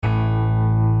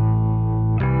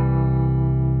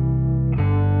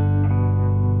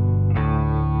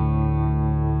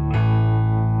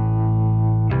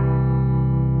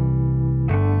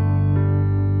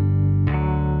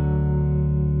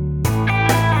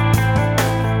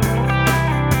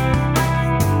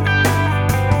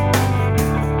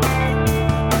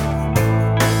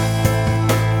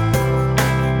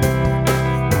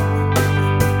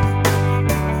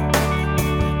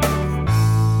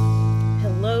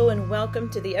welcome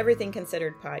to the Everything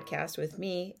Considered podcast with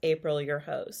me, April, your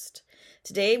host.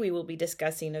 Today we will be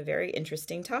discussing a very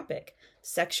interesting topic,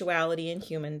 sexuality and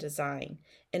human design.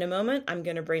 In a moment, I'm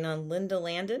going to bring on Linda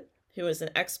Landon, who is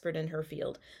an expert in her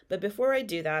field. But before I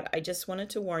do that, I just wanted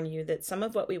to warn you that some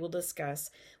of what we will discuss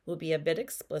will be a bit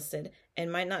explicit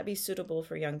and might not be suitable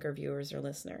for younger viewers or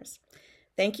listeners.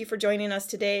 Thank you for joining us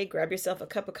today. Grab yourself a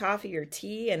cup of coffee or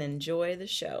tea and enjoy the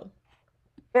show.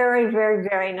 Very, very,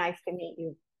 very nice to meet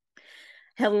you.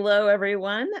 Hello,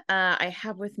 everyone. I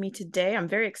have with me today, I'm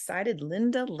very excited,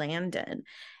 Linda Landon.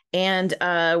 And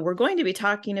we're going to be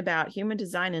talking about human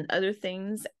design and other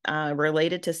things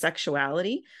related to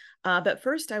sexuality. But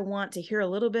first, I want to hear a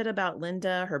little bit about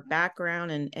Linda, her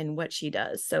background, and what she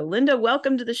does. So, Linda,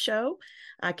 welcome to the show.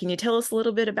 Can you tell us a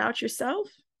little bit about yourself?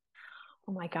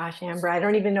 Oh my gosh, Amber, I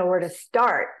don't even know where to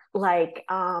start. I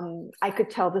could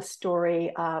tell the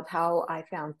story of how I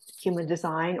found human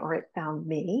design or it found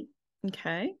me.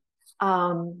 Okay.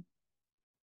 Sure.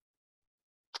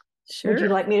 Would you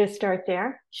like me to start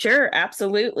there? Sure,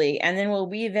 absolutely. And then we'll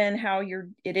weave in how you're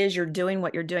doing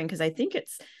what you're doing, because I think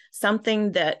it's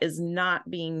something that is not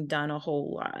being done a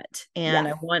whole lot. And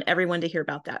yes. I want everyone to hear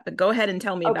about that. But go ahead and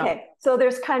tell me about it. Okay, so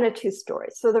there's kind of two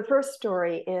stories. So the first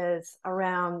story is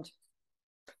around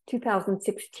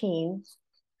 2016.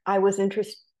 I was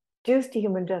introduced to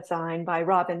human design by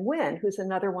Robin Wynn, who's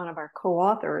another one of our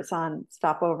co-authors on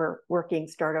Stop Overworking,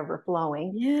 Start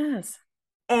Overflowing. Yes.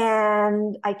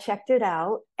 And I checked it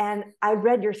out and I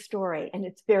read your story, and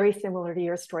it's very similar to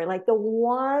your story. Like, the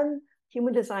one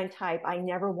human design type I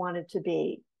never wanted to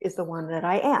be is the one that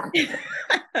I am.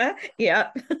 Yeah.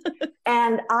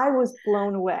 And I was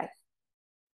blown away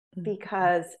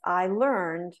because I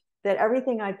learned that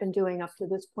everything I'd been doing up to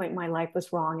this point in my life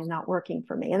was wrong and not working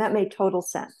for me. And that made total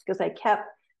sense because I kept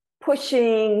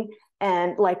pushing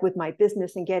and, like, with my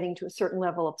business and getting to a certain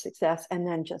level of success, and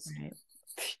then just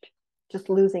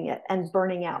losing it and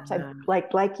burning out. So I,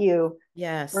 like you,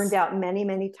 yes, burned out many,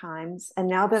 many times. And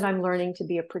now that I'm learning to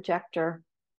be a projector,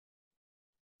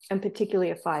 and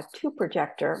particularly a 5-2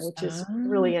 projector, which is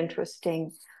really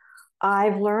interesting,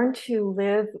 I've learned to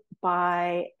live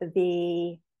by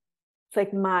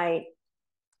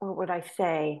what would I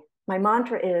say? My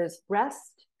mantra is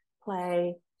rest,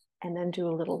 play, and then do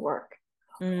a little work.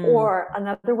 Or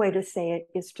another way to say it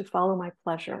is to follow my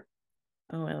pleasure.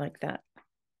 Oh, I like that.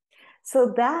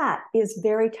 So that is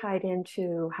very tied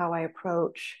into how I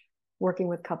approach working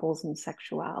with couples and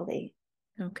sexuality.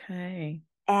 Okay.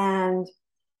 And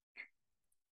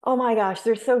oh my gosh,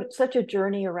 there's such a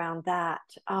journey around that.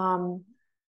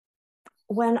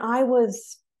 When I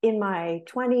was in my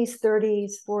 20s,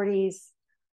 30s, 40s,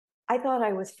 I thought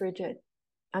I was frigid.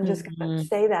 I'm just going to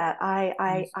say that. I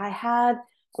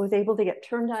was able to get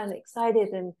turned on, excited,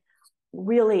 and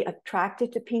really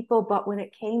attracted to people. But when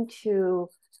it came to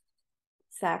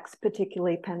sex,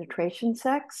 particularly penetration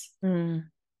sex, you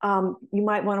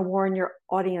might want to warn your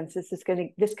audience. This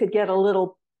could get a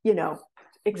little,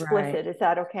 explicit. Right. Is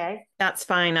that okay? That's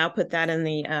fine. I'll put that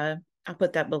in I'll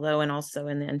put that below and also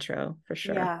in the intro for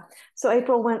sure. Yeah. So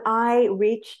April, when I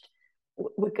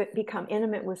would become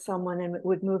intimate with someone and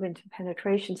would move into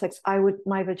penetration sex,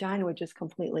 my vagina would just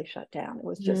completely shut down. It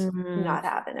was just not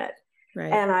having it.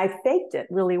 Right. And I faked it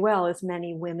really well, as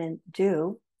many women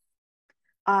do.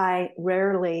 I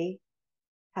rarely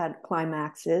had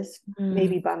climaxes,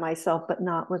 maybe by myself, but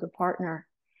not with a partner.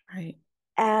 Right.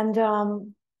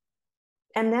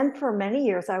 And then for many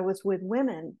years I was with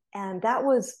women, and that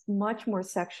was much more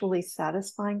sexually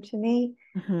satisfying to me.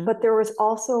 But there was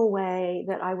also a way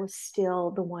that I was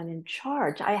still the one in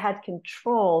charge. I had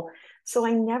control. So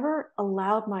I never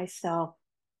allowed myself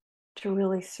to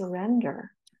really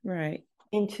surrender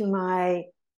into my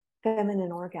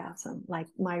feminine orgasm, like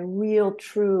my real,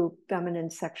 true feminine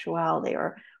sexuality,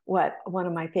 or what one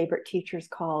of my favorite teachers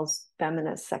calls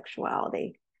feminist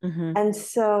sexuality. And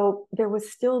so there was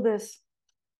still this,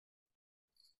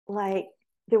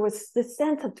 there was this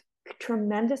sense of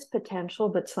tremendous potential,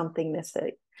 but something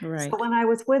missing. Right. So when I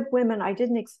was with women, I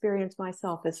didn't experience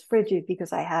myself as frigid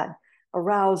because I had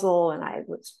arousal and I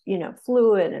was,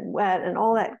 fluid and wet and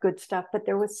all that good stuff, but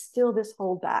there was still this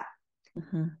holdback.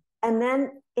 And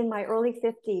then in my early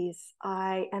 50s,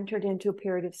 I entered into a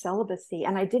period of celibacy,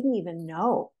 and I didn't even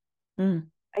know.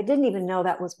 I didn't even know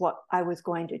that was what I was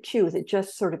going to choose. It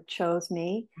just sort of chose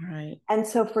me. Right. And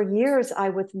so for years, I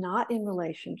was not in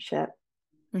relationship.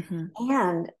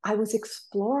 And I was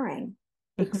exploring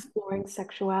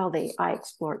sexuality. I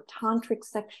explored tantric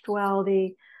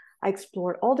sexuality. I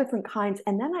explored all different kinds.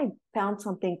 And then I found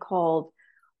something called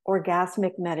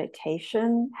orgasmic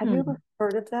meditation. Have you ever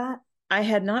heard of that? I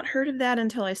had not heard of that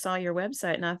until I saw your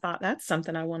website, and I thought that's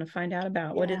something I want to find out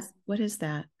about. Yeah. What is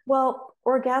that? Well,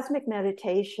 orgasmic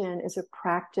meditation is a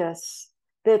practice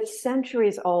that's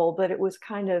centuries old, but it was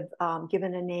kind of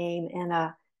given a name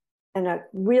and a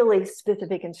really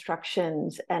specific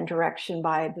instructions and direction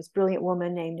by this brilliant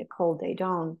woman named Nicole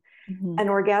Daedone. Mm-hmm. An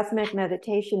orgasmic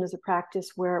meditation is a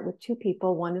practice where with two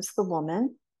people, one is the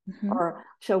woman, Mm-hmm. or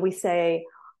shall we say,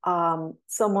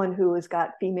 someone who has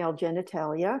got female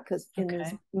genitalia, because in this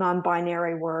Okay.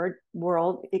 non-binary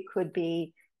world, it could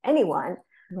be anyone.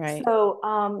 Right.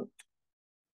 So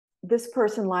this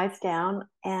person lies down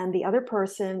and the other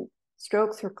person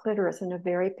strokes her clitoris in a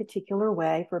very particular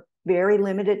way for very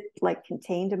limited, like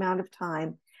contained amount of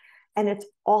time. And it's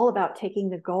all about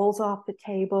taking the goals off the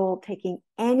table, taking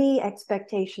any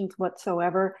expectations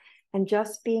whatsoever, and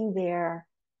just being there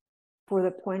for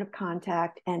the point of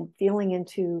contact and feeling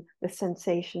into the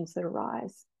sensations that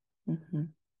arise. Mm-hmm.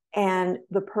 And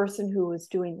the person who is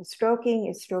doing the stroking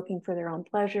is stroking for their own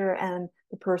pleasure, and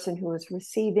the person who is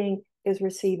receiving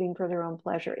for their own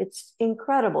pleasure. It's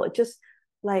incredible. It just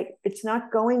like it's not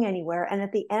going anywhere. And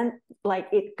at the end, like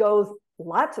it goes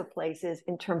lots of places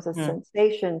in terms of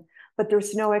sensation, but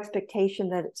there's no expectation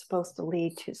that it's supposed to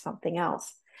lead to something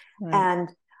else. Right.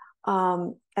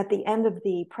 And at the end of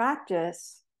the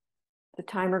practice, the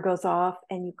timer goes off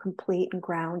and you complete and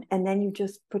ground, and then you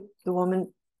just put the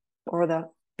woman or the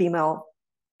female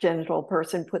genital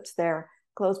person puts their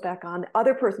clothes back on. The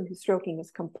other person who's stroking is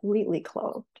completely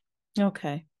clothed.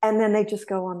 Okay. And then they just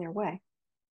go on their way.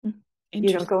 You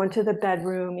don't go into the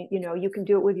bedroom. You know, you can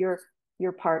do it with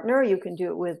your partner. You can do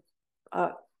it with,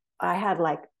 I had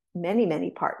like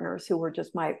many partners who were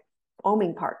just my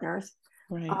oming partners.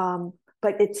 Right.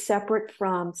 But it's separate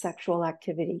from sexual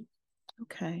activity.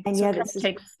 Okay. And So yet it kind of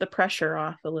takes the pressure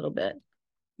off a little bit.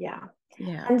 yeah.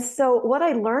 Yeah. And so what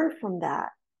I learned from that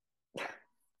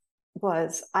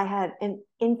was I had an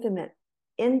infinite,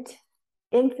 I'm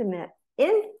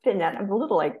a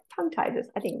little like tongue-tied this.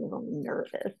 I think I'm a little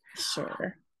nervous.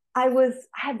 Sure. I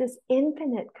had this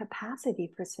infinite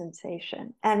capacity for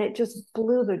sensation, and it just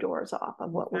blew the doors off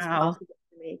of what was Wow. possible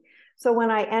for me. So when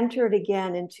I entered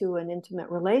again into an intimate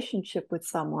relationship with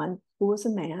someone who was a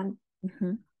man,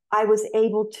 Mm-hmm. I was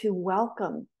able to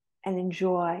welcome and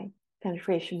enjoy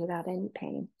penetration without any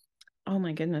pain. Oh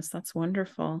my goodness, that's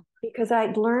wonderful. Because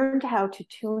I'd learned how to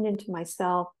tune into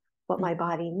myself, what my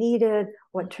body needed,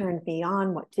 what turned me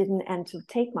on, what didn't, and to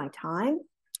take my time.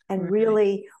 And Right.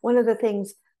 really, one of the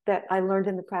things that I learned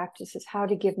in the practice is how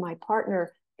to give my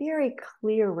partner very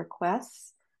clear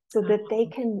requests so that they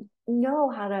can know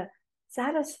how to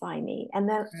satisfy me. And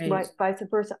then Right. vice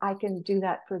versa, I can do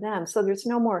that for them. So there's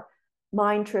no more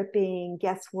mind tripping,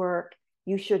 guesswork.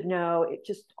 You should know. It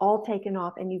just all taken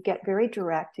off, and you get very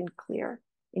direct and clear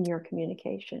in your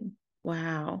communication.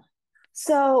 Wow.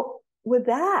 So with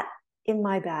that in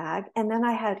my bag, and then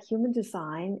I had human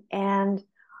design and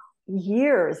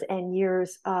years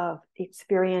of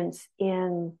experience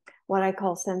in what I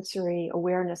call sensory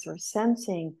awareness or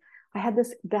sensing. I had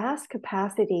this vast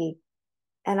capacity,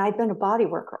 and I'd been a body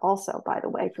worker also, by the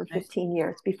way, for 15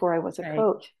 years before I was a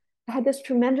coach. I had this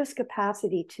tremendous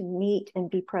capacity to meet and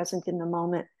be present in the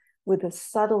moment with the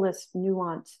subtlest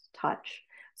nuanced touch.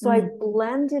 So I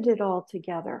blended it all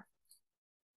together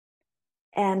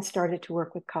and started to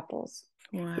work with couples.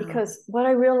 Wow. Because what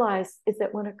I realized is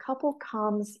that when a couple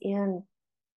comes in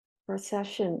for a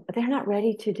session, they're not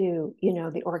ready to do,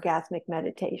 the orgasmic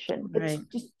meditation. Right. It's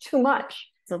just too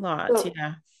much. It's a lot. So,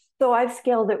 Yeah. so I've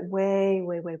scaled it way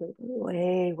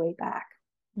back.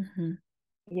 Mm-hmm.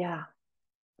 Yeah.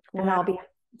 And Wow.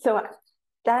 so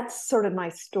that's sort of my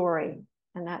story.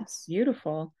 And that's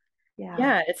beautiful.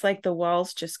 Yeah, it's like the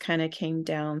walls just kind of came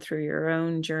down through your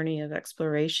own journey of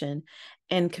exploration.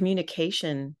 And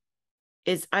communication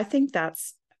I think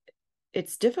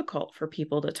it's difficult for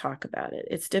people to talk about it.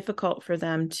 It's difficult for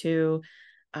them to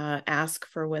ask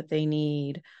for what they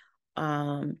need.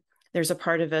 There's a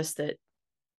part of us that,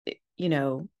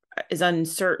 is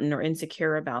uncertain or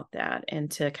insecure about that. And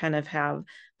to kind of have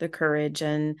the courage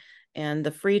and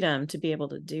the freedom to be able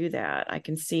to do that, I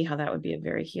can see how that would be a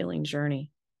very healing journey.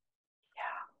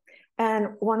 And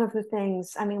one of the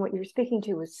things, I mean, what you're speaking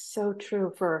to is so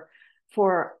true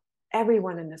for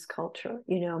everyone in this culture,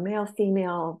 male,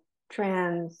 female,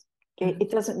 trans, gay, it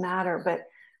doesn't matter, but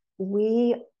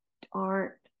we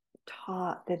aren't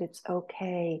taught that it's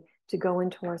okay to go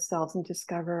into ourselves and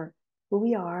discover who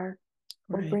we are,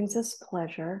 what brings us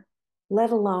pleasure,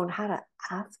 let alone how to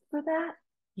ask for that.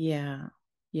 Yeah.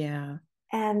 Yeah.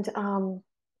 And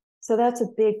so that's a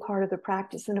big part of the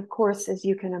practice. And of course, as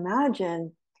you can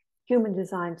imagine, human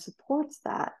design supports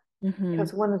that.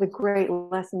 Because one of the great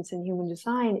lessons in human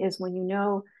design is when you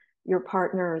know your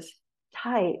partner's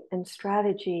type and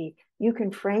strategy, you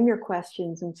can frame your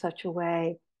questions in such a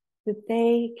way that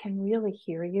they can really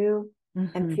hear you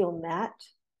and feel met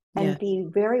Yeah. and be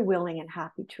very willing and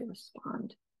happy to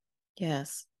respond.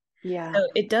 Yes. Yeah. So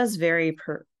it does vary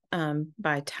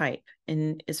by type,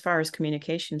 and as far as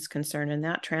communication is concerned, and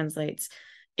that translates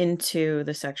into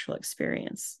the sexual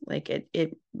experience. Like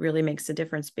it really makes a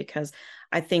difference, because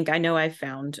I know I've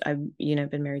found, I've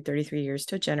been married 33 years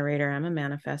to a generator. I'm a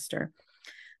manifester.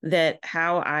 That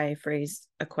how I phrase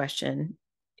a question,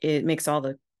 it makes all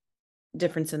the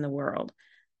difference in the world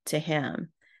to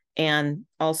him. And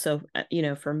also,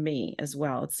 for me as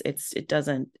well, it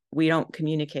doesn't, we don't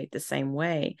communicate the same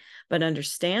way, but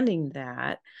understanding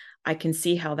that, I can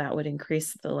see how that would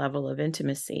increase the level of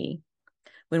intimacy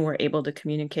when we're able to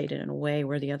communicate it in a way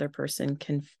where the other person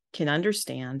can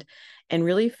understand and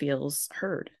really feels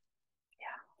heard.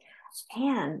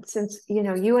 And since,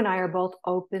 you and I are both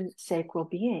open, sacral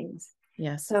beings.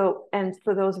 Yes. So, and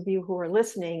for those of you who are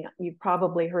listening, you've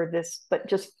probably heard this, but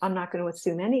just, I'm not going to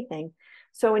assume anything.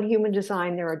 So in human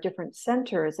design, there are different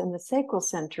centers, and the sacral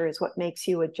center is what makes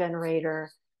you a generator,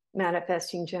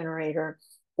 manifesting generator,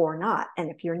 or not. And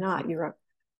if you're not, you're a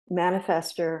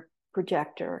manifester,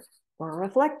 projector, or a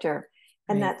reflector.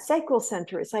 And Right. that sacral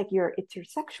center is like it's your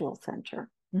sexual center.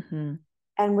 Mm-hmm.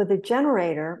 And with a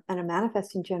generator and a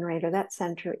manifesting generator, that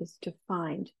center is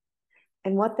defined.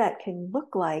 And what that can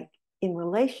look like in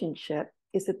relationship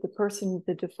is that the person with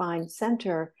the defined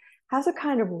center has a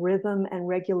kind of rhythm and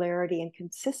regularity and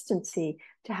consistency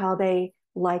to how they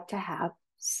like to have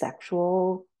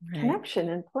sexual connection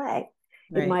and play.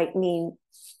 It might mean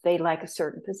they like a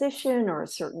certain position or a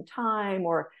certain time,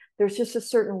 or there's just a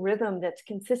certain rhythm that's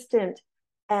consistent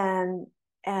and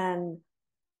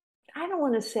I don't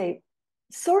want to say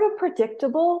sort of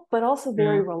predictable, but also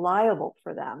very reliable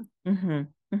for them. Mm-hmm.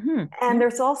 Mm-hmm. And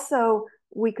there's also,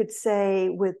 we could say,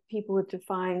 with people with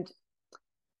defined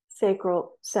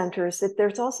sacral centers, that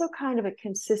there's also kind of a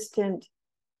consistent,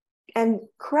 and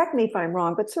correct me if I'm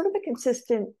wrong, but sort of a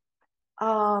consistent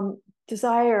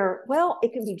desire. Well,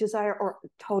 it can be desire or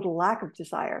total lack of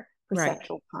desire for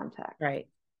sexual contact.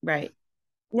 Right.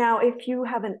 Now, if you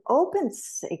have an open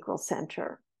sacral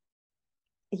center,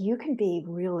 you can be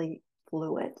really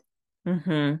fluid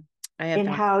in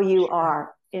how you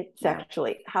are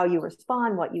sexually, how you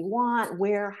respond, what you want,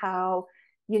 where, how,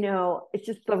 it's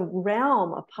just the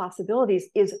realm of possibilities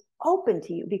is open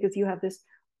to you because you have this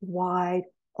wide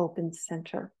open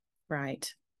center.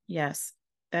 Right. Yes,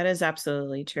 that is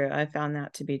absolutely true. I found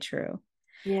that to be true.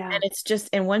 Yeah. And it's just,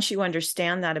 and once you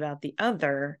understand that about the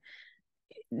other,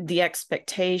 the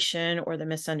expectation or the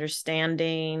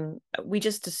misunderstanding, we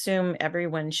just assume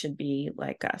everyone should be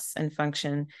like us and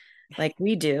function like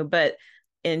we do. But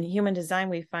in human design,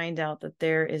 we find out that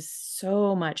there is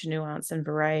so much nuance and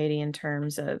variety in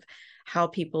terms of how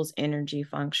people's energy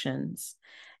functions.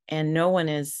 And no one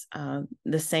is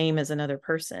the same as another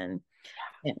person.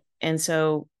 And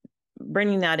so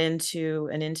bringing that into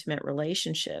an intimate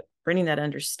relationship, bringing that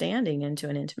understanding into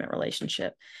an intimate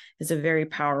relationship is a very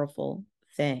powerful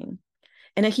thing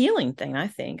and a healing thing. I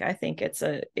think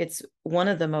it's one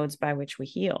of the modes by which we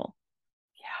heal.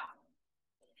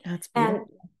 Yeah. That's beautiful.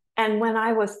 And when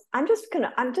I'm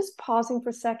just pausing for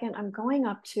a second. I'm going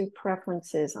up to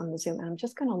preferences on the Zoom, and I'm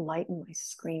just going to lighten my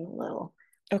screen a little.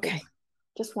 Okay.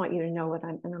 Just want you to know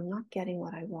and I'm not getting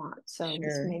what I want. So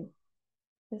Sure.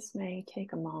 this may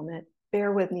take a moment.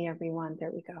 Bear with me, everyone.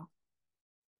 There we go.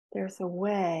 There's a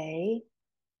way.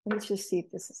 Let's just see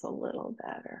if this is a little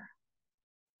better.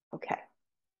 Okay.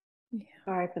 Yeah.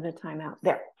 Sorry for the timeout.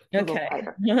 There.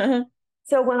 Okay.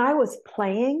 So when I was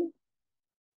playing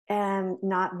and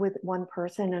not with one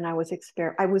person, and I was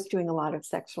doing a lot of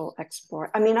sexual explore.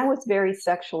 I mean, I was very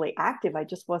sexually active. I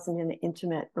just wasn't in an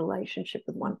intimate relationship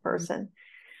with one person.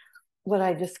 What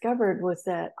I discovered was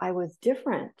that I was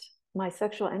different. My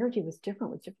sexual energy was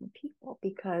different with different people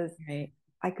because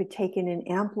I could take in and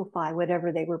amplify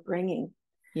whatever they were bringing.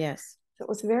 Yes. So it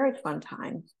was a very fun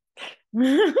time.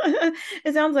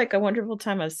 It sounds like a wonderful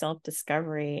time of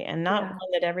self-discovery, and not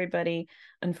one that everybody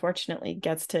unfortunately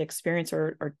gets to experience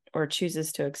or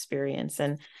chooses to experience.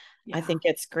 And I think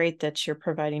it's great that you're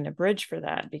providing a bridge for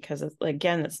that, because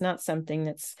again, it's not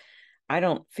something I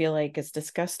don't feel like it's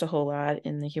discussed a whole lot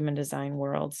in the human design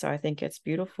world. So I think it's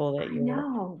beautiful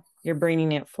that you're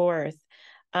bringing it forth.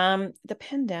 The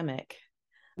pandemic.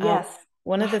 Yes.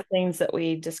 One of the things that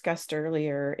we discussed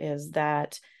earlier is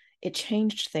that it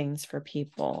changed things for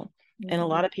people. And a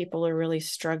lot of people are really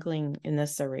struggling in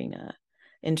this arena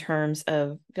in terms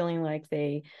of feeling like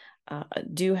they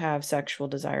do have sexual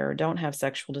desire or don't have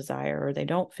sexual desire, or they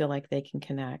don't feel like they can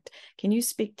connect. Can you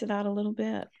speak to that a little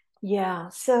bit? Yeah.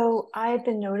 So I've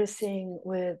been noticing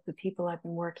with the people I've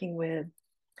been working with,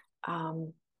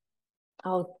 um,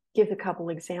 I'll give a couple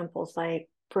examples. Like,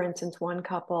 for instance, one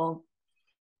couple,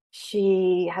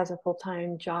 she has a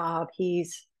full-time job.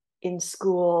 He's in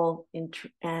school,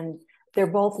 and they're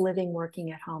both living,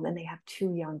 working at home, and they have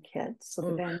two young kids.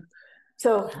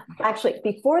 So actually,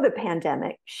 before the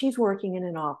pandemic, she's working in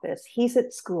an office. He's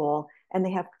at school, and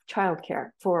they have childcare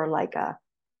for like a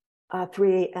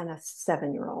 3 and a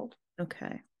 7-year-old.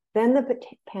 Okay. Then the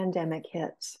pandemic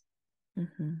hits.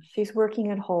 Mm-hmm. She's working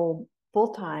at home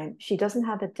full time. She doesn't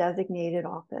have a designated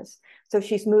office. So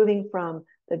she's moving from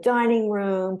the dining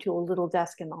room to a little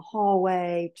desk in the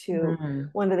hallway to Mm-hmm.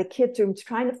 one of the kids' rooms,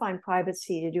 trying to find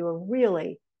privacy to do a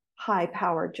really high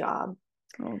powered job.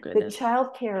 Oh, The goodness.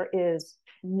 childcare is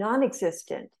non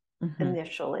existent Mm-hmm.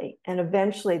 initially, and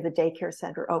eventually the daycare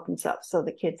center opens up so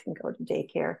the kids can go to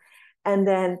daycare. And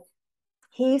then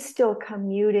he's still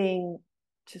commuting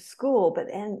to school, but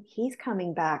then he's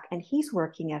coming back and he's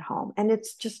working at home. And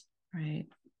it's just Right.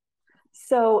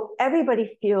 so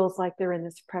everybody feels like they're in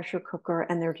this pressure cooker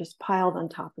and they're just piled on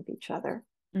top of each other.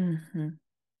 Mm-hmm.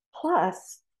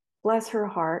 Plus, bless her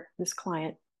heart, this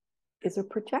client is a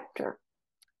projector.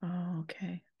 Oh,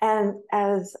 okay. And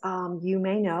as you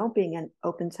may know, being an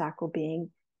open sacral being,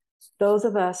 those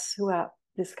of us who have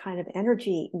this kind of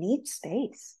energy need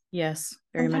space. Yes,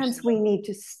 very much so. Sometimes we need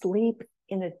to sleep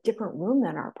in a different room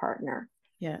than our partner.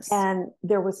 Yes. And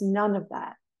there was none of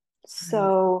that. Right.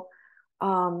 So,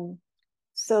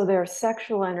 so their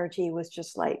sexual energy was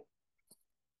just like,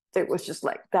 it was just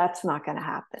like, that's not going to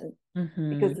happen.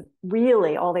 Mm-hmm. Because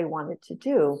really all they wanted to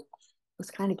do was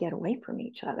kind of get away from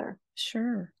each other.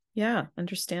 Sure. Yeah,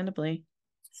 understandably.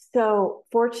 So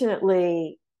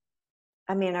fortunately,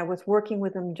 I mean, I was working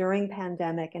with them during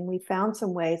pandemic and we found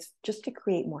some ways just to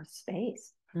create more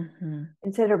space. Mm-hmm.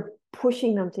 Instead of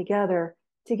pushing them together,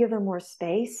 to give them more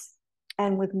space.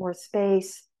 And with more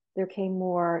space, there came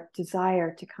more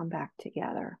desire to come back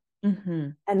together. Mm-hmm.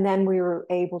 And then we were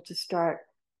able to start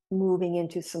moving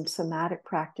into some somatic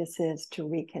practices to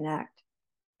reconnect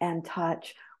and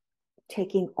touch,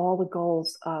 taking all the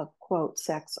goals of, quote,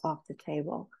 sex off the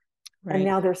table. And Right.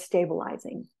 now they're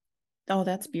stabilizing. Oh,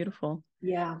 that's beautiful.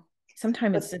 Yeah.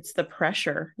 Sometimes But it's the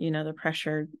pressure, the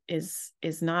pressure is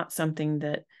not something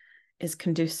that is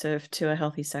conducive to a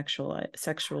healthy sexual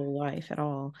life at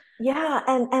all. yeah,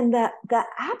 and that the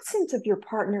absence of your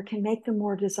partner can make them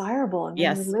more desirable. And when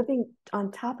you're Yes. living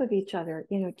on top of each other,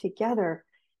 together,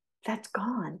 that's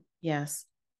gone. Yes.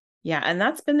 Yeah. And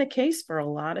that's been the case for a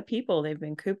lot of people. They've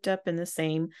been cooped up in the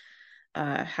same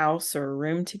house or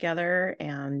room together.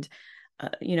 And,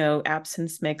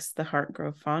 absence makes the heart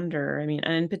grow fonder. I mean,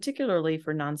 and particularly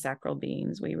for non-sacral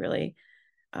beings, we really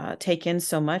take in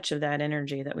so much of that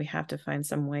energy that we have to find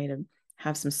some way to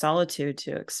have some solitude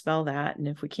to expel that. And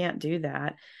if we can't do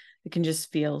that, it can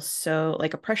just feel so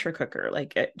like a pressure cooker,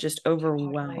 like it just Totally.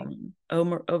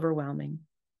 overwhelming.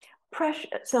 Pressure,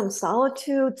 some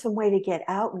solitude, some way to get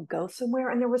out and go somewhere.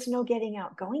 And there was no getting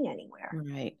out, going anywhere.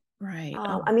 Right, right.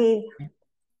 Oh, I mean,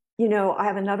 I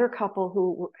have another couple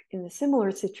who were in a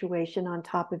similar situation on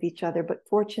top of each other, but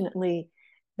fortunately,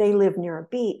 they live near a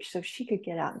beach, so she could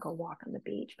get out and go walk on the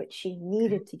beach, but she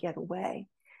needed to get away.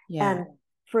 yeah. And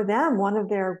for them, one of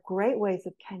their great ways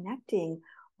of connecting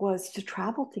was to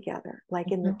travel together.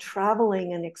 Like in the Mhm.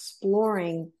 traveling and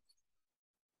exploring,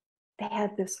 they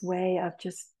had this way of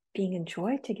just being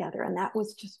enjoyed together, and that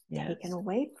was just taken Yes.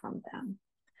 away from them.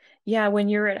 Yeah, when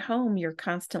you're at home, you're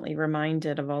constantly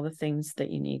reminded of all the things that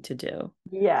you need to do,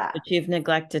 Yeah. that you've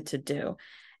neglected to do.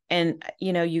 And,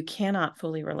 you cannot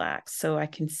fully relax. So I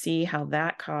can see how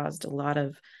that caused a lot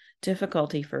of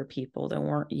difficulty for people that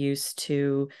weren't used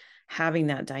to having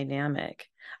that dynamic.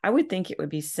 I would think it would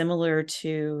be similar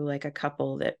to like a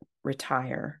couple that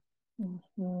retire.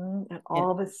 Mm-hmm. And And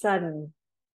all of a sudden,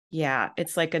 yeah,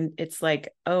 it's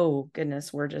like, oh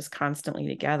goodness, we're just constantly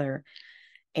together.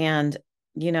 And,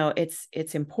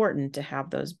 it's important to have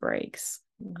those breaks.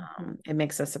 mm-hmm. It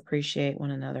makes us appreciate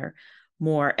one another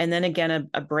more. And then again,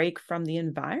 a break from the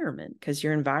environment, because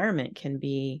your environment can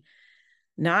be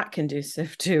not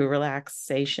conducive to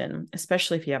relaxation,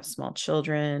 especially if you have small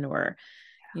children or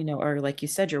like you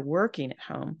said, you're working at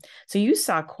home. So you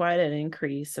saw quite an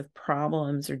increase of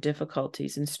problems or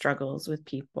difficulties and struggles with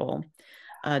people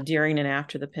during and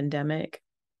after the pandemic.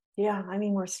 Yeah, I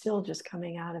mean, we're still just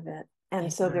coming out of it.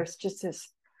 And so Yeah. there's just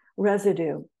this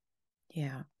residue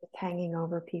Yeah. hanging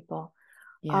over people.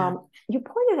 Yeah. You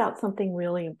pointed out something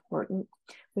really important,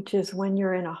 which is when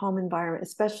you're in a home environment,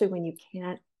 especially when you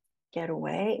can't get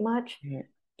away much. Yeah.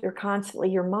 You're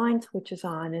constantly, your mind switches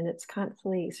on and it's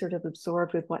constantly sort of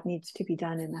absorbed with what needs to be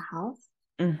done in the house.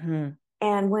 Mm-hmm.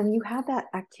 And when you have that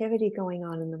activity going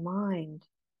on in the mind,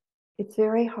 it's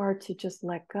very hard to just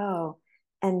let go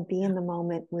and be in the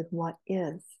moment with what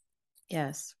is.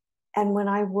 Yes. And when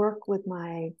I work with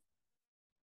my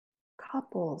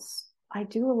couples, I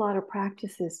do a lot of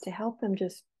practices to help them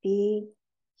just be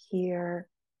here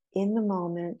in the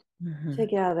moment Mm-hmm.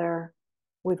 together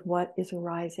with what is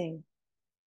arising.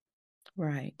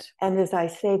 Right. And as I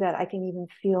say that, I can even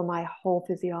feel my whole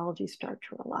physiology start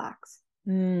to relax.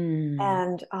 Mm.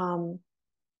 And,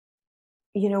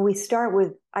 we start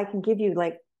with, I can give you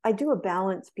I do a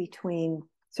balance between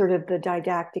sort of the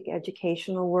didactic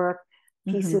educational work,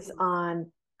 Mm-hmm. pieces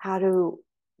on how to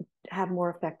have more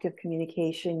effective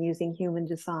communication using human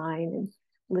design and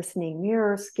listening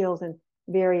mirror skills and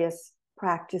various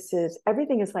practices.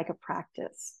 Everything is like a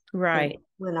practice Right.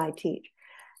 when I teach.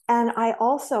 And I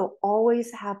also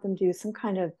always have them do some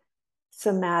kind of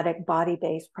somatic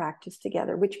body-based practice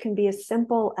together, which can be as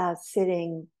simple as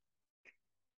sitting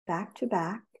back to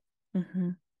back,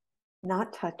 Mm-hmm.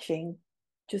 not touching,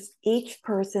 just each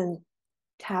person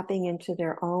tapping into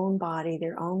their own body,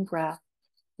 their own breath,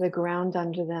 the ground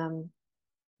under them,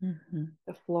 Mm-hmm.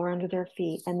 the floor under their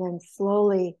feet, and then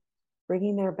slowly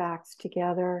bringing their backs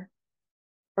together,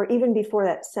 or even before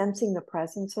that, sensing the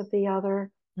presence of the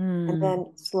other, and Mm.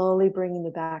 then slowly bringing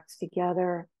the backs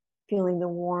together, feeling the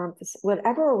warmth,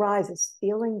 whatever arises,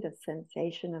 feeling the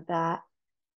sensation of that,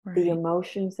 the Right.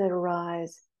 emotions that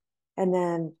arise, and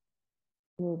then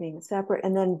moving separate,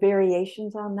 and then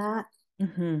variations on that,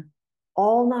 Mm-hmm.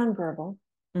 all nonverbal.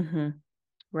 Mm-hmm.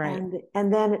 Right.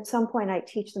 And then at some point, I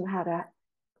teach them how to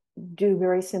do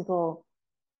very simple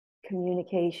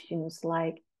communications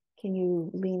like, can you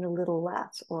lean a little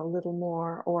less or a little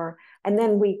more? And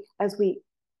then as we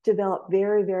develop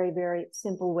very, very, very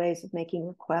simple ways of making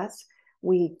requests,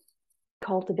 we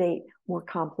cultivate more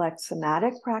complex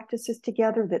somatic practices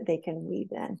together that they can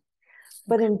weave in.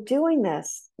 But in doing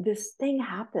this thing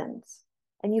happens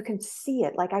and you can see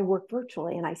it. Like I work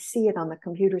virtually and I see it on the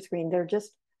computer screen.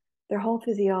 Their whole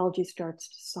physiology starts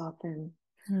to soften.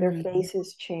 Their Mm-hmm.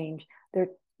 faces change.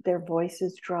 Their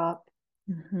voices drop.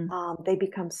 Mm-hmm. They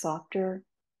become softer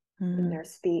in their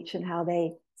speech and how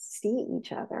they see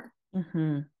each other.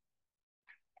 Mm-hmm.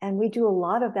 And we do a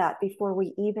lot of that before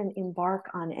we even embark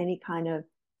on any kind of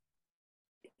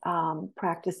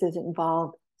practices that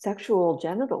involve sexual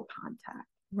genital contact.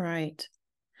 Right.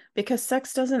 Because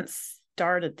sex doesn't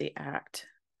start at the act,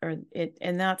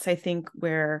 and that's, I think,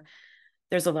 where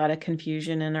there's a lot of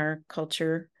confusion in our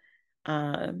culture.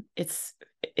 It's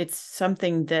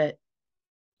something that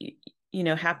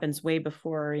happens way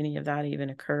before any of that even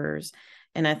occurs.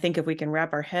 And I think if we can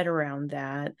wrap our head around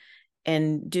that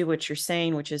and do what you're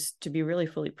saying, which is to be really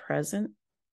fully present,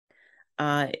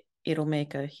 uh, it'll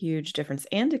make a huge difference,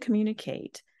 and to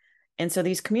communicate. And so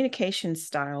these communication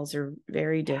styles are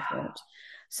very different.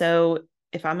 So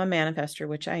if I'm a manifester,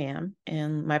 which I am,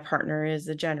 and my partner is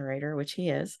a generator, which he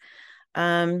is,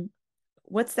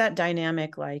 what's that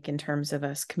dynamic like in terms of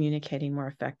us communicating more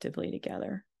effectively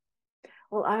together?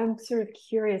 Well, I'm sort of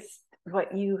curious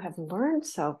what you have learned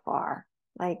so far.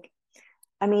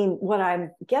 What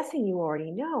I'm guessing you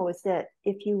already know is that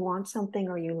if you want something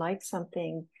or you like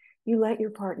something, you let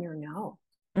your partner know.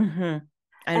 Mm-hmm.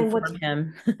 I And what's inform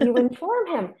him. You inform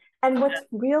him. And what's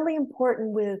really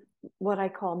important with what I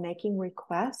call making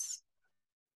requests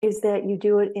is that you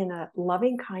do it in a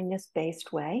loving kindness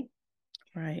based way.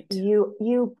 Right. You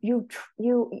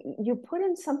put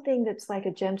in something that's like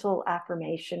a gentle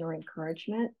affirmation or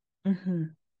encouragement. Mm-hmm.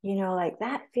 Like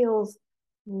that feels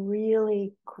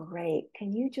really great.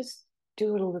 Can you just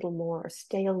do it a little more, or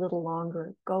stay a little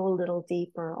longer, go a little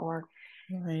deeper, or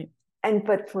Right.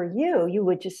 but for you, you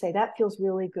would just say that feels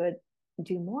really good.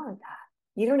 Do more of that.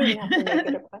 You don't even have to make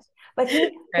it a question. But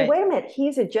Right. wait a minute,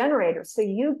 he's a generator. So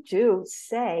you do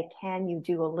say, can you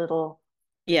do a little?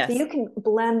 So Yes. you can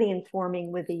blend the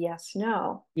informing with the yes,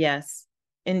 no. Yes.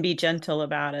 And be gentle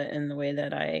about it in the way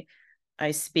that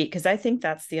I speak, because I think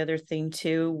that's the other thing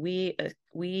too.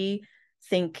 We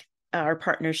think our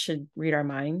partners should read our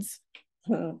minds,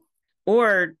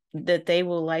 or that they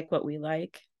will like what we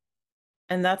like,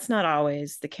 and that's not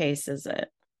always the case, is it?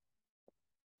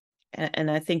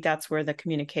 And I think that's where the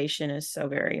communication is so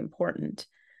very important.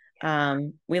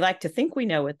 We like to think we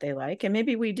know what they like, and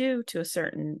maybe we do to a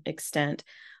certain extent,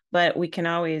 but we can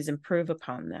always improve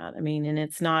upon that. I mean, and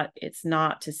it's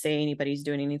not to say anybody's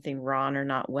doing anything wrong or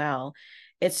not well.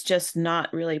 It's just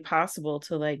not really possible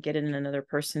to like get in another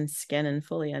person's skin and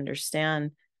fully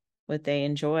understand what they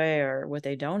enjoy or what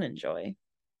they don't enjoy.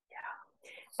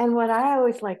 And what I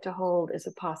always like to hold as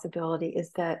a possibility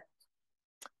is that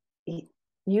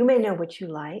you may know what you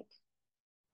like,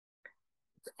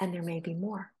 and there may be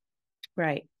more.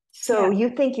 Right. So Yeah, you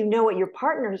think you know what your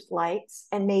partner's likes,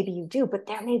 and maybe you do, but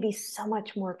there may be so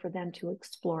much more for them to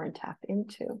explore and tap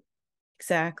into.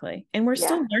 exactly. And we're Yeah,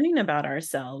 still learning about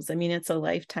ourselves. I mean, it's a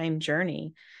lifetime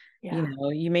journey. You yeah.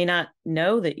 know, you may not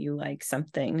know that you like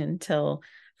something until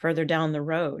further down the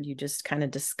road. You just kind of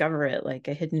discover it like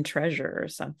a hidden treasure or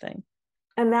something.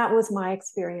 And that was my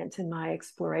experience and my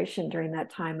exploration during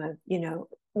that time of,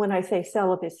 when I say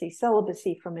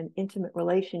celibacy from an intimate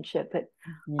relationship, but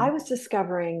I Mhm. was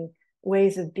discovering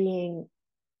ways of being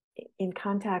in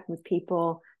contact with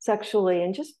people sexually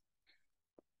and just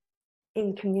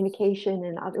in communication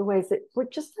and other ways that were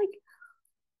just like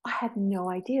I had no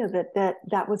idea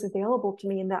that was available to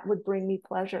me and that would bring me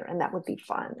pleasure and that would be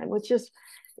fun. It was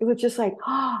just like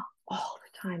all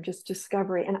the time, just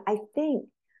discovery. And I think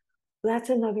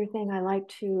that's another thing I like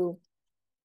to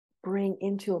bring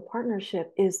into a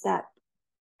partnership is that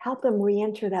help them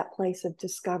re-enter that place of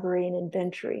discovery and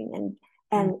adventuring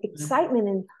and Mhm. excitement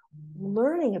and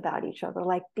learning about each other,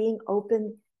 like being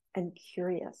open and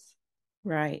curious,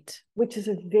 Right. which is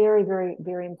a very, very,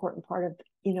 very important part of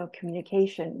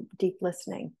communication, deep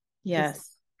listening, is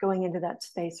Yes. going into that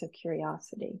space of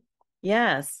curiosity.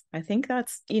 Yes. I think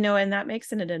that's, and that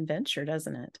makes it an adventure,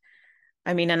 doesn't it?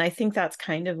 I mean, and I think that's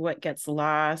kind of what gets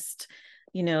lost,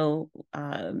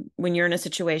 when you're in a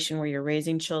situation where you're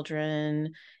raising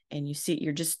children and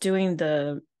you're just doing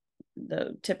the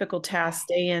typical tasks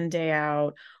day in, day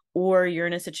out, or you're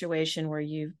in a situation where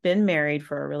you've been married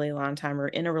for a really long time or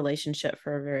in a relationship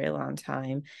for a very long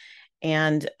time,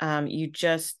 and you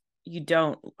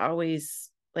don't always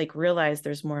like realize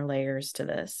there's more layers to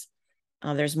this.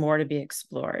 There's more to be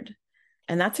explored,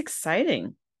 and that's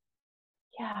exciting.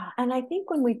 Yeah, and I think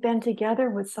when we've been together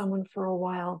with someone for a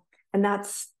while, and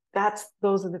that's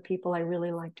those are the people I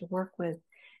really like to work with.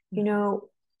 You know,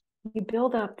 you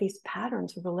build up these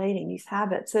patterns of relating, these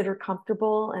habits that are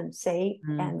comfortable and safe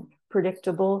Mhm. and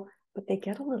predictable, but they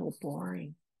get a little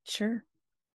boring. Sure.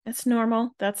 That's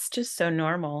normal. That's just so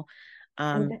normal.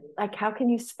 And Um, like, how can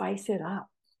you spice it up?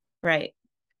 right.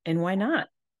 And why not?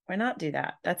 Why not do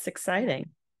that? That's Yeah,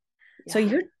 exciting. So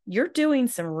yeah. you're doing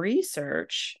some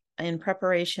research in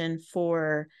preparation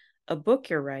for a book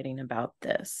you're writing about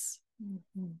this.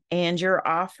 Mhm. And you're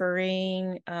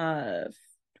offering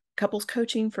couples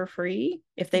coaching for free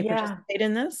if they Yeah, participate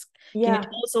in this. Can you yeah.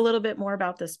 tell us a little bit more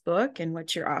about this book and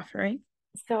what you're offering?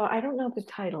 So I don't know the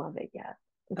title of it yet,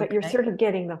 but you're Okay. sort of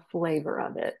getting the flavor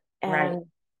of it. Right.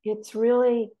 And it's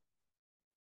really,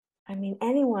 I mean,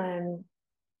 anyone,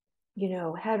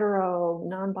 hetero,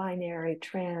 non-binary,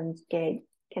 trans, gay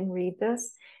can read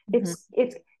this.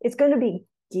 Mhm. It's going to be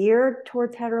geared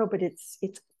towards hetero, but it's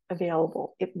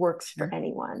available. It works for Sure.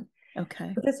 anyone.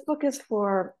 Okay. But this book is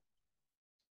for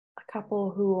a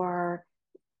couple who are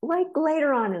like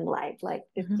later on in life, like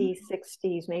Mhm. 50s,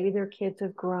 60s, maybe their kids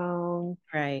have grown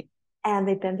Right. and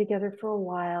they've been together for a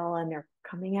while and they're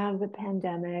coming out of the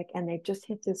pandemic and they've just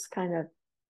hit this kind of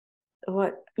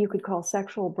what you could call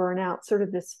sexual burnout, sort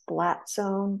of this flat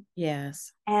zone.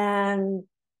 Yes. And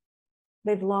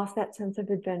they've lost that sense of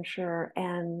adventure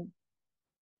and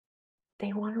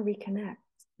they want to reconnect.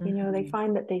 They Mhm.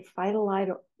 find that they fight a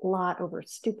lot over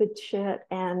stupid shit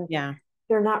and Yeah.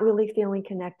 they're not really feeling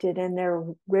connected and they're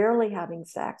rarely having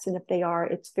sex. And if they are,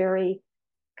 it's very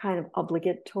kind of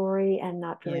obligatory and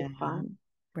not very Yeah. fun.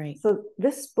 Right. So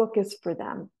this book is for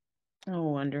them. Oh,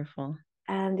 wonderful.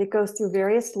 And it goes through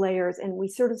various layers. And we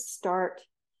sort of start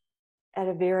at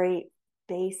a very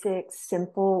basic,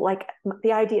 simple, like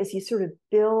the idea is you sort of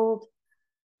build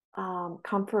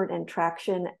comfort and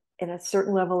traction in a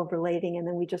certain level of relating, and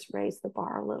then we just raise the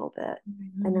bar a little bit,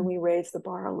 and then Mhm. we raise the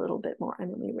bar a little bit more,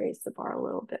 and then we raise the bar a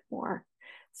little bit more,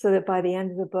 so that by the end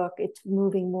of the book, it's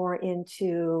moving more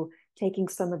into taking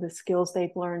some of the skills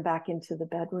they've learned back into the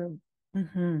bedroom.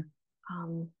 Mhm.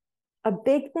 Um, a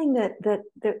big thing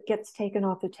that gets taken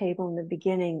off the table in the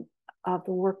beginning of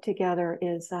the work together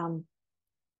is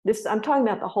this. I'm talking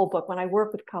about the whole book. When I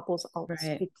work with couples, I'll Right.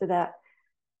 speak to that.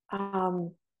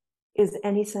 Um, is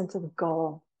any sense of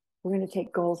goal. We're going to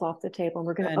take goals off the table and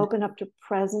we're going to Good. open up to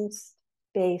presence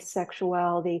based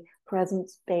sexuality,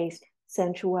 presence based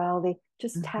sensuality,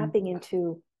 just Mhm. tapping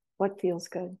into what feels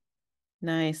good.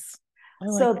 Nice. I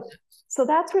like So, so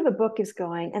that's where the book is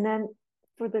going. And then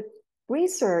for the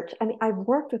research, I mean, I've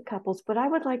worked with couples, but I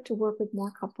would like to work with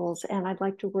more couples and I'd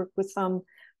like to work with some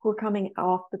who are coming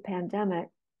off the pandemic.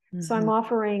 that. So I'm Mhm.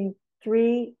 offering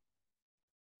 3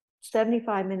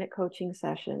 75-minute coaching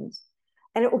sessions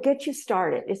and it will get you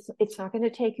started. It's not going to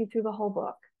take you through the whole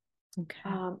book.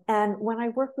 Okay. And when I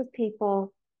work with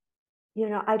people,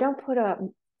 I don't put a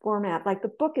format, like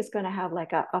the book is going to have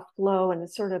like a flow and a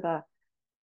sort of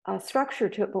a structure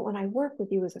to it. But when I work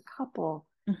with you as a couple,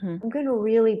 Mm-hmm. I'm going to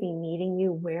really be meeting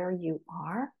you where you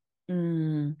are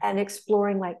Mm, and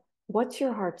exploring like, what's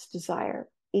your heart's desire,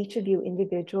 each of you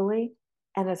individually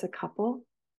and as a couple.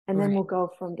 And then right. we'll go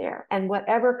from there. And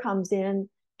whatever comes in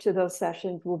to those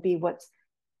sessions will be what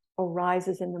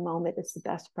arises in the moment. It's the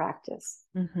best practice.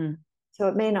 Mm-hmm. So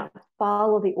it may not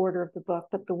follow the order of the book,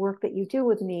 but the work that you do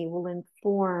with me will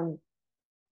inform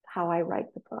how I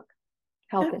write the book,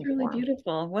 help That's really inform.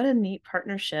 beautiful. What a neat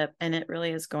partnership. And it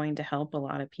really is going to help a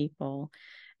lot of people.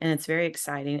 And it's very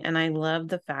exciting. And I love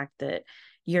the fact that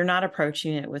you're not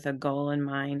approaching it with a goal in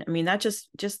mind. I mean, that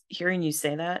just hearing you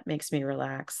say that makes me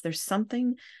relax. There's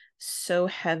something so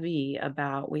heavy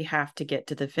about we have to get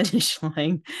to the finish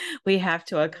line. We have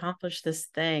to accomplish this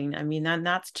thing. I mean,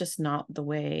 that's just not the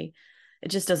way. It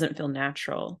just doesn't feel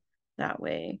natural that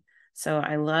way. So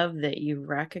I love that you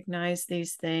recognize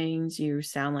these things. You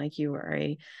sound like you are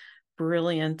a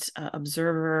brilliant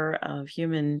observer of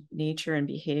human nature and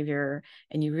behavior,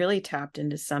 and you really tapped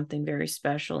into something very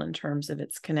special in terms of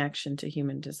its connection to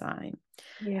human design.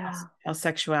 Yeah. How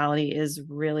sexuality is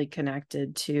really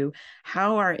connected to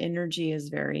how our energy is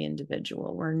very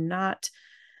individual. We're not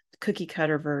cookie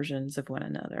cutter versions of one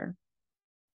another.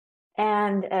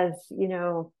 And as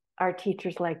our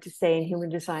teachers like to say in human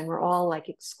design, we're all like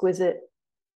exquisite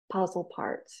puzzle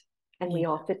parts and we Yeah.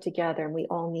 all fit together and we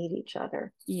all need each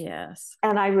other. Yes.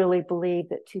 And I really believe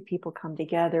that two people come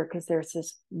together because there's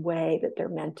this way that they're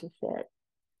meant to fit,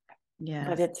 but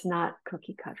Yes. it's not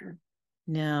cookie cutter.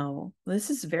 No,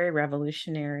 this is very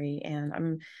revolutionary,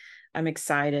 and I'm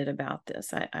excited about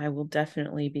this. I will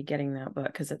definitely be getting that book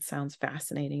because it sounds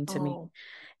fascinating to me. Oh,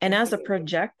 And thank as a you.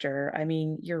 projector, I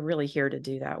mean, you're really here to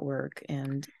do that work,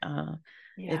 and it's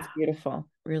Yeah. beautiful,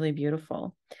 really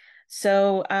beautiful.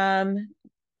 So,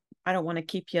 I don't want to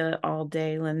keep you all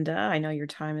day, Linda. I know your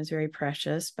time is very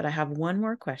precious, but I have one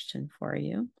more question for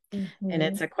you. And Mm-hmm.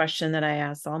 it's a question that I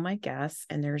ask all my guests,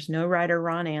 and there's no right or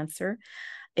wrong answer.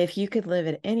 If you could live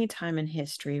at any time in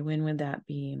history, when would that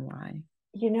be and why?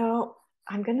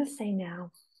 I'm going to say now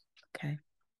Okay.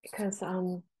 because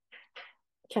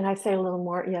can I say a little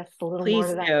more? Yes, a little more Please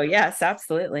to that. do. Yes,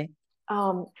 absolutely.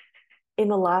 Um, in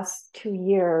the last 2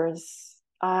 years,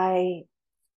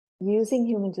 using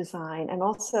human design and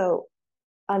also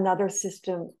another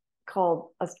system called,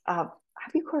 have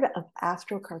you heard of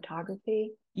astrocartography?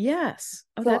 Yes.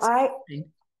 Oh, So that's I,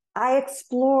 interesting. I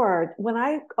explored, when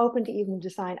I opened to human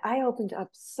design, I opened up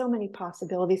so many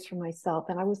possibilities for myself.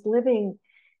 And I was living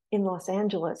in Los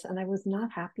Angeles and I was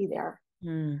not happy there.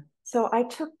 Hmm. So I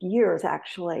took years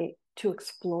actually to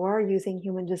explore using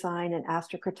human design and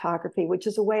astrocartography, which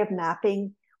is a way of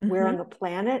mapping where on Mm-hmm. the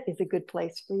planet is a good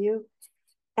place for you.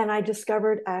 And I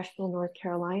discovered Asheville, North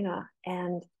Carolina.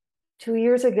 And 2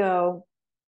 years ago,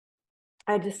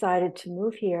 I decided to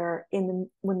move here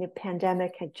when the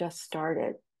pandemic had just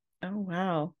started. Oh,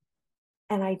 wow.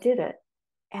 And I did it.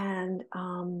 And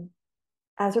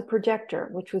as a projector,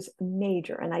 which was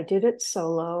major. And I did it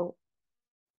solo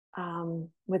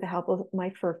with the help of my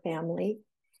fur family.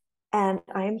 And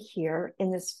I am here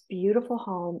in this beautiful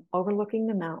home overlooking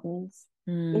the mountains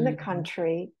in the Hmm.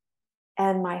 country.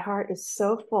 And my heart is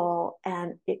so full.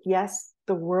 And yes,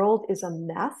 the world is a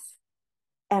mess.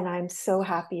 And I'm so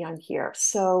happy I'm here.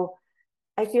 So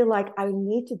I feel like I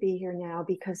need to be here now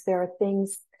because there are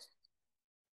things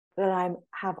that I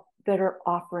have that are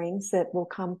offerings that will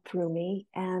come through me.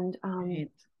 And Right.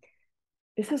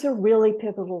 this is a really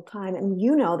pivotal time. And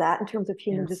you know that in terms of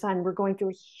human Yes. design, we're going through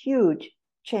a huge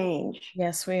change.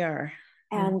 Yes, we are.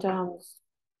 Yeah. And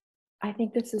I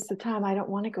think this is the time. I don't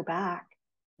want to go back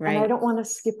and I Right. don't want to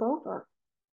skip over.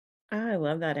 I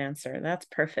love that answer. That's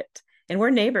perfect. And we're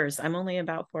neighbors. I'm only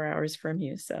about 4 hours from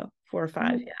you, so 4 or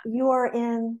 5. Yeah. You are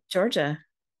in, Georgia.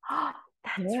 oh,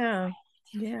 that's Yeah.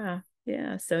 Yeah.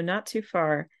 Yeah. So not too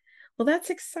far. Well, that's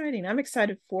exciting. I'm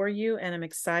excited for you, and I'm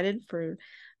excited for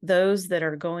those that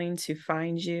are going to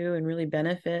find you and really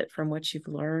benefit from what you've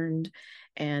learned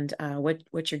and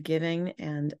what you're giving.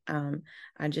 And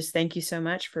I just thank you so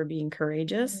much for being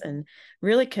courageous right. and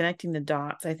really connecting the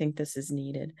dots. I think this is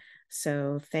needed.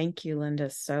 So thank you, Linda,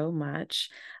 so much.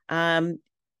 Um,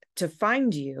 to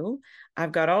find you,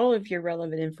 I've got all of your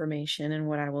relevant information, and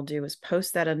what I will do is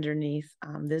post that underneath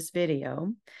this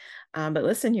video. But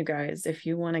listen, you guys, if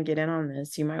you want to get in on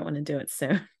this, you might want to do it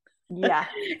soon. Yeah.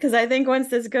 Because I think once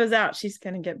this goes out, she's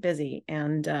going to get busy,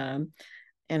 and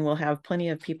we'll have plenty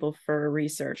of people for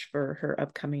research for her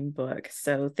upcoming book.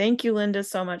 So thank you, Linda,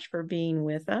 so much for being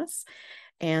with us.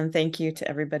 And thank you to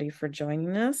everybody for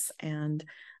joining us. And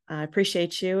I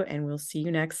appreciate you, and we'll see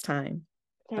you next time.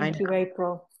 Thank you,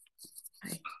 April.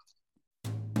 Bye.